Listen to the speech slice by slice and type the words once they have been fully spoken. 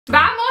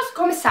Vamos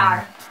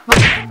começar.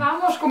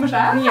 Vamos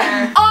começar?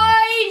 Yeah.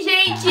 Oi,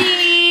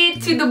 gente!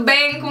 Tudo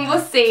bem com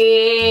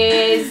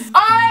vocês?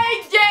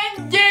 Oi,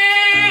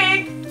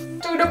 gente!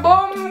 Tudo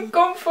bom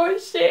com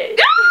vocês?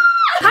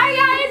 Hi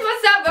guys,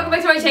 what's up? Welcome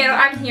back to my channel.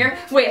 I'm here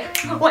with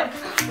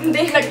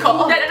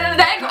Nicole.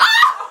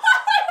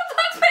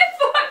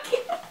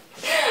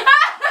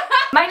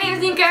 My name is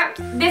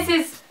Nienke. This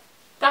is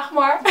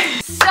Dagmar.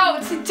 So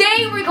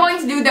today we're going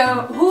to do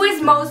the who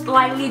is most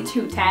likely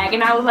to tag,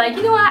 and I was like,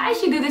 you know what, I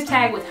should do this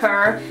tag with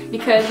her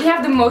because we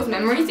have the most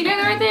memories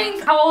together, I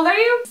think. How old are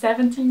you?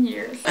 17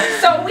 years.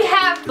 So we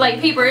have like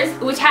papers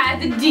which has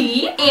the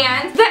D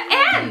and the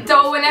N.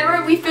 So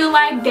whenever we feel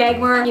like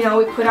Dagmar, you know,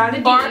 we put on the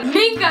D. Or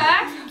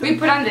Nienke, we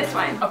put on this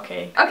one.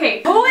 Okay.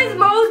 Okay, who is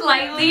most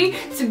likely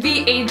to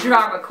be a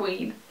drama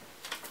queen?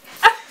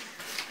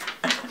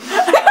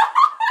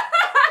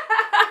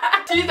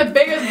 She's the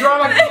biggest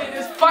drama queen in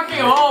this fucking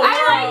whole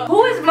world. Like,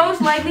 who is most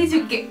likely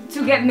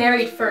to get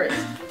married first?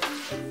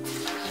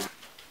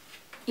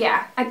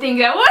 Yeah, I think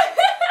that one.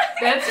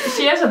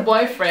 She has a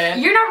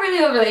boyfriend. You're not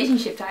really a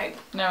relationship type.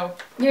 No.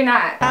 You're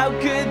not. How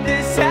could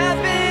this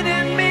happen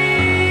to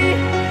me?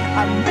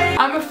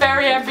 I'm a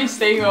very happy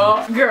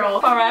single girl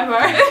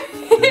forever.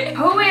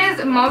 Who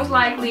is most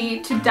likely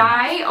to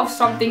die of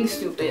something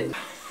stupid?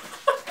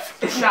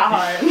 It's not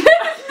hard.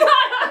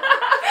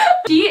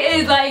 She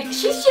is like,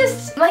 she's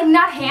just like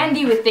not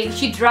handy with things.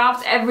 She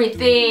drops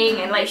everything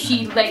and like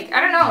she like, I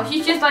don't know,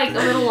 she's just like a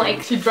little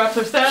like, She drops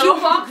herself. she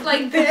walks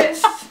like this.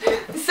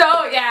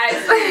 So yeah,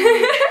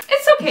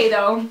 it's okay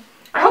though.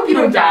 I hope you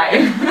don't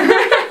die.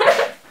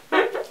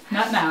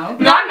 Not now.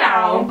 Not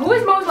now. Who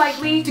is most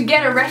likely to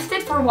get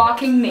arrested for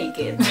walking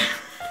naked?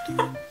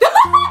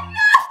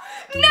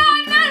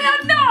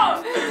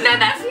 No,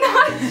 that's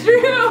not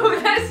true.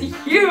 That's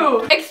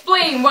you.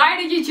 Explain, why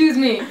did you choose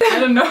me? I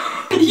don't know.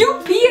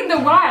 You pee in the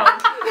wild.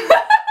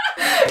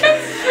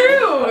 It's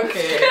true.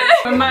 Okay.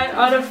 With my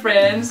other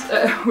friends,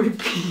 we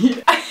pee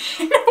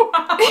in the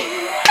wild.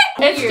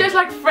 It's just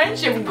like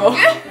friendship goals.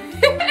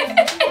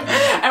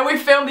 And we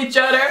filmed each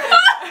other.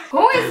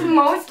 Who is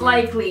most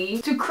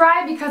likely to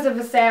cry because of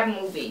a sad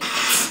movie?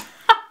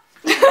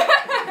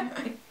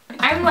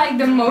 I'm like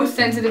the most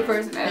sensitive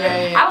person ever.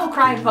 Yeah. I will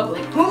cry in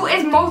public. Who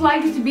is most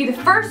likely to be the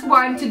first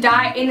one to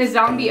die in a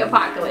zombie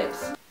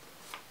apocalypse?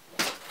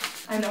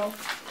 I know.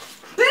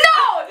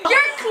 No!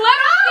 You're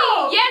clumsy!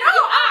 No! Yes,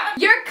 you are!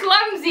 You're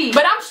clumsy!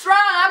 But I'm strong.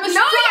 I'm a No,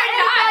 strong,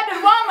 you're not.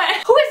 independent woman.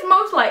 Who is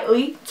most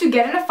likely to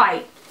get in a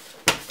fight?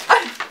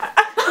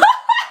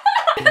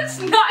 That's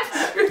not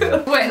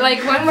true. Wait,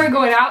 like when we're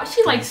going out,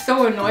 she's like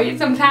so annoyed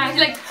sometimes.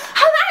 She's like,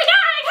 oh my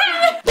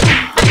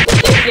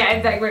god! Yeah,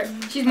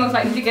 exactly. She's most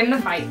likely to get in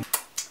a fight.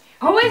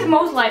 Who is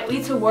most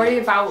likely to worry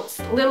about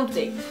little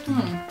things?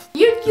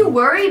 You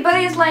worry, but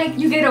it's like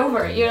you get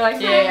over it. You're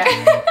like, Yeah.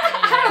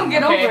 I don't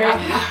get over it.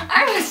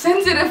 I'm a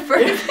sensitive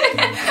person.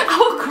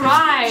 I'll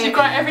cry. She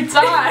cries every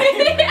time.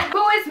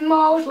 Who is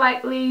most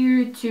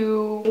likely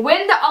to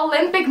win the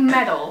Olympic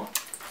medal?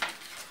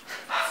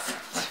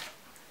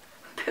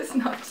 That's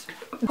not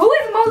true. Who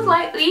is most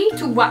likely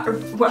to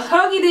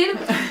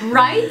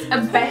write a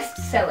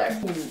bestseller?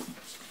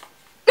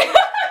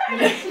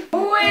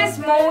 Who is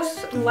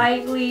most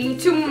likely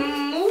to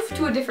move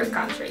to a different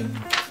country?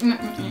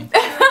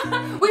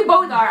 We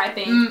both are, I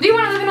think. Do you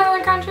want to live in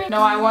another country?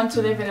 No, I want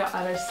to live in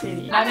another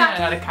city. Not in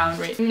another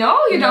country. No,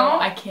 you No,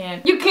 don't. I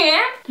can't. You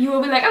can't? You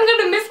will be like, I'm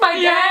gonna miss my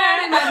dad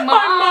and my mom.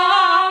 My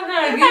mom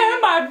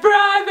and my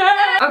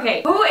brother.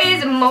 Okay, who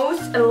is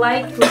most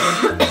likely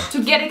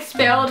to get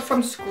expelled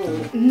from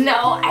school?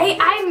 No,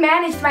 I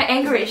managed my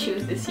anger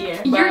issues this year.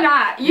 But you're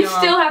not. You no.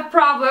 still have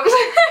problems.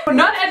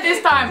 Not at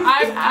this time.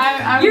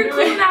 I'm You're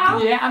cool now?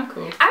 Yeah, I'm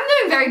cool. I'm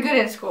doing very good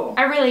in school.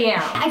 I really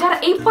am. I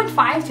got an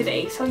 8.5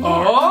 today, so yeah.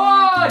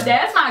 Oh,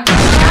 that's not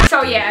good.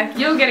 So yeah,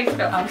 you'll get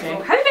expelled from Okay.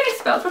 school. Have you been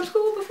expelled from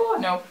school before?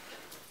 No.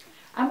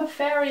 I'm a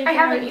fairy. I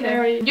haven't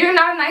either. You're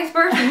not a nice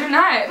person, you're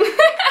not.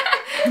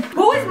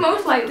 Who is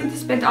most likely to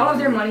spend all of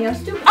their money on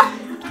stupid?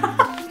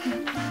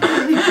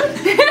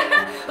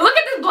 Look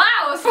at this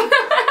blouse!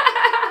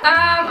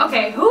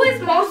 Okay, who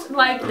is most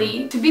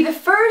likely to be the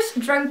first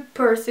drunk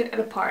person at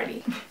a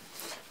party?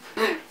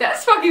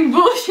 That's fucking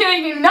bullshit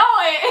and you know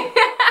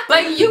it!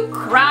 Like you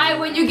cry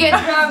when you get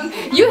drunk,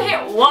 you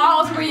hit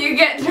walls when you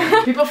get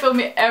drunk. People film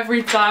me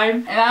every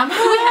time and I'm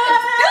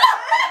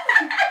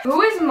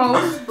Who is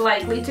most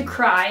likely to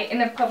cry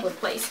in a public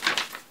place?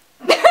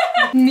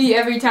 Me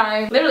every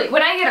time. Literally,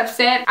 when I get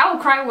upset, I will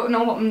cry with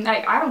no,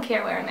 like, I don't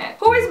care where I'm at.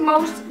 Who is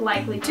most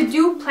likely to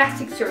do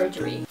plastic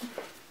surgery?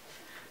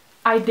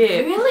 I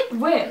did. Really?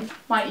 When?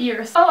 My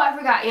ears. Oh, I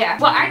forgot, yeah.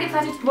 Well, I did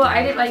plastic, well,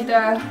 I did like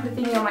the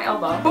thingy on my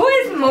elbow. Who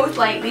is most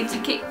likely to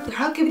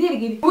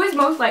Who is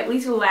most likely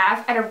to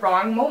laugh at a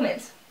wrong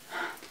moment?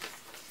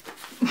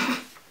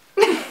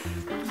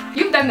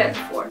 You've done that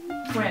before.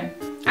 When?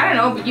 I don't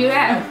know, but you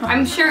have.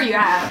 I'm sure you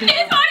have. This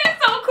one is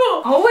so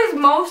cool. Who is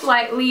most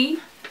likely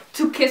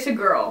to kiss a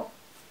girl?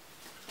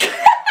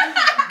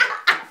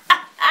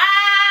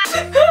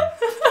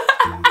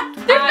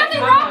 There's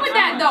nothing wrong with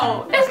that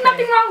though. There's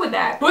nothing wrong with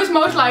that. Who is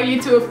most likely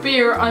to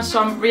appear on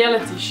some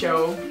reality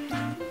show?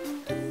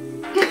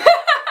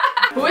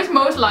 Who is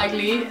most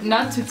likely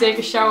not to take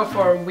a shower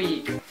for a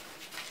week?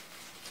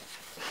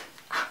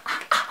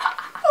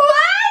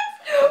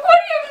 What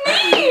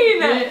do you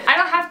mean? I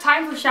don't have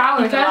time for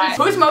showers.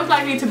 Who is most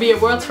likely to be a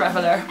world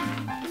traveler?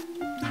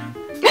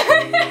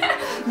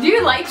 Do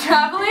you like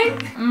traveling?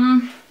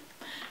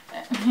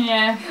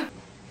 Yeah.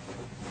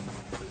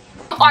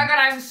 Oh my god,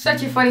 I have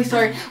such a funny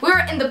story. We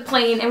were in the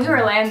plane and we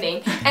were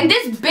landing, and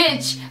this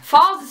bitch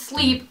falls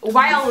asleep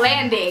while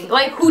landing.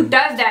 Like, who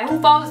does that? Who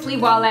falls asleep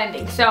while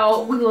landing?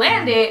 So we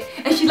landed,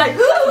 and she's like,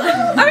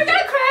 I'm gonna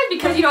crash,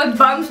 because you know it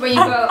bumps when you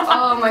go.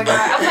 Oh my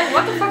god. I was like,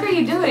 what the fuck are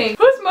you doing?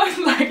 Who's most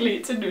likely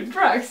to do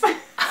drugs?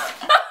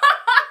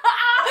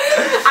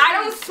 I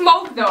don't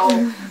smoke though,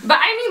 but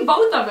I mean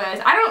both of us.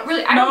 I don't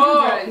do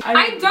drugs.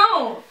 I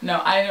don't.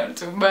 No, I don't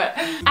too, but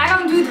I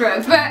don't do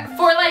drugs. But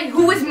for like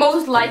who is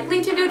most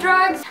likely to do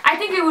drugs, I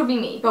think it would be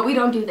me. But we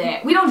don't do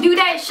that. We don't do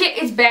that shit.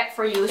 It's bad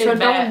for you. So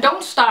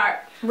don't start.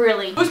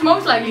 Really. Who's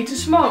most likely to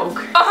smoke?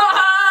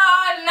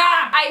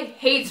 Nah, I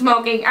hate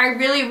smoking. I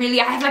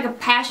have like a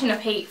passion of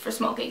hate for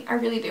smoking. I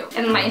really do.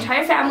 And my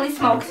entire family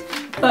smokes,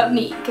 but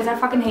me, because I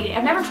fucking hate it.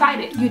 I've never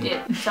tried it. You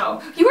did.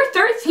 So you were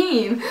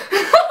 13.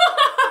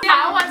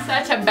 I was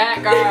such a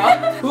bad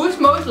girl. Who's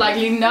most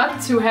likely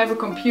not to have a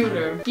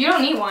computer? You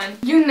don't need one.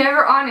 You're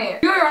never on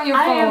it. You're on your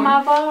phone. I am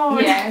my phone.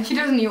 Yeah, she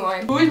doesn't need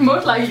one. Who is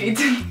most likely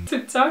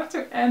to talk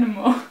to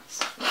animals?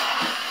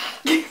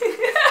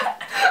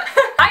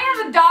 I have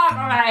a dog,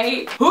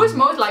 alright. Who is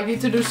most likely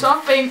to do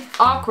something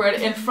awkward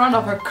in front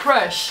of her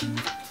crush? No,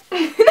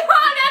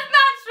 that's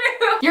not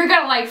true. You're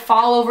gonna like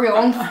fall over your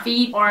own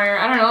feet, or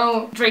I don't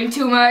know, drink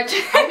too much.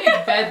 I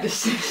make bad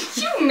decisions.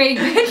 You make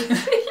bad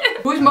decisions.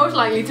 Who's most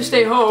likely to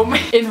stay home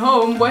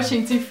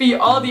watching TV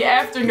all the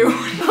afternoon?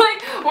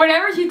 Like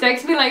whenever she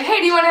texts me like, hey,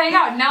 do you want to hang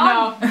out?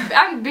 No.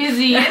 I'm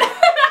busy.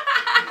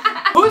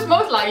 Who's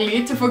most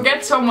likely to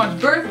forget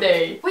someone's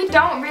birthday? We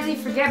don't really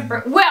forget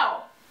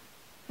well,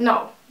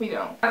 no, we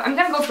don't. I'm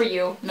gonna go for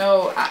you.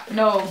 No,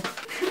 no.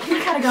 You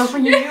gotta go for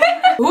you.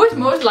 Who is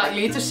most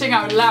likely to sing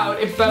out loud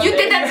in public? You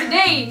did that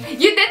today.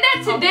 You did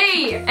that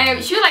today.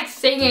 And she was like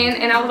singing,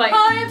 and I was like,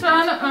 oh, you're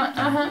trying to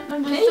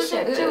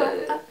womanizer,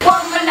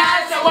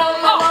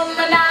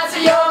 womanizer,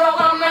 you're a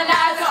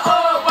womanizer,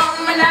 oh,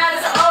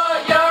 womanizer,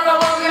 oh, you're a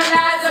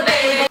womanizer,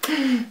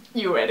 baby.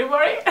 You ready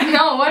for it?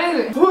 No, what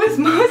is it? Who is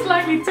most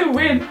likely to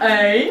win?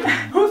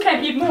 Who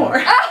can eat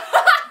more?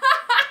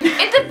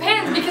 It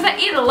depends, because I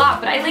eat a lot,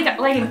 but I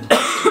like in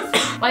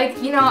like,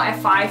 you know, at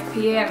 5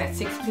 p.m, at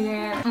 6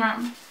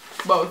 p.m.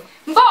 Both.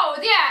 Both,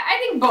 yeah, I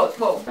think both.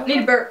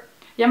 Need a burp.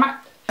 Yeah,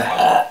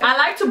 I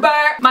like to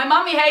burp. My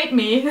mommy hate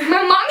me.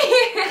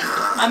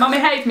 My mommy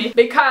hates me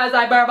because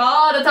I burp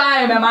all the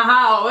time in my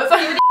house.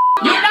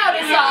 You know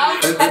this song.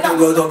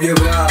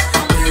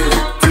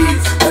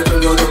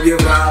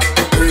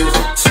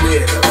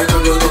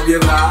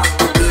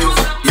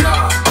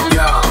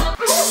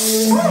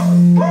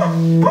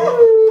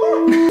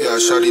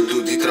 Shawty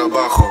doet die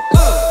trabajo.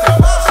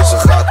 Ze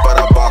gaat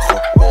para abajo.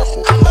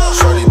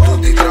 Shawty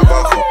doet die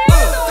trabajo.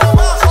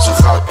 Ze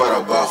gaat para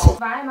abajo.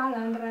 Vai,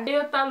 malandra.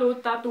 Eita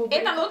luta, tu.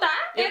 Eita luta.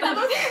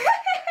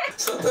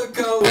 Santa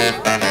Caô.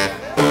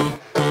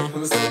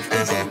 Você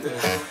acredita?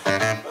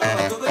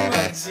 Toda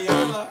animadinha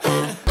lá.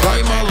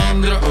 Vai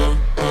malandra.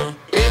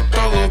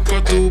 Eita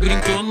louca, tô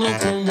brincando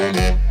com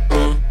bumbum.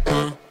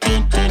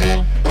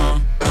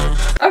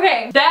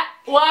 Okay, That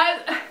was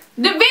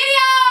the video.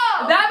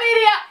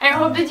 I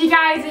hope that you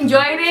guys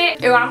enjoyed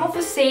it. Eu amo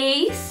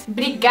vocês.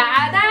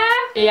 Obrigada.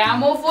 Eu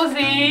amo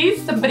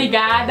vocês.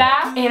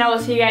 Obrigada. And I will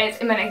see you guys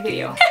in my next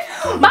video.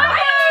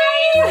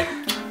 Bye!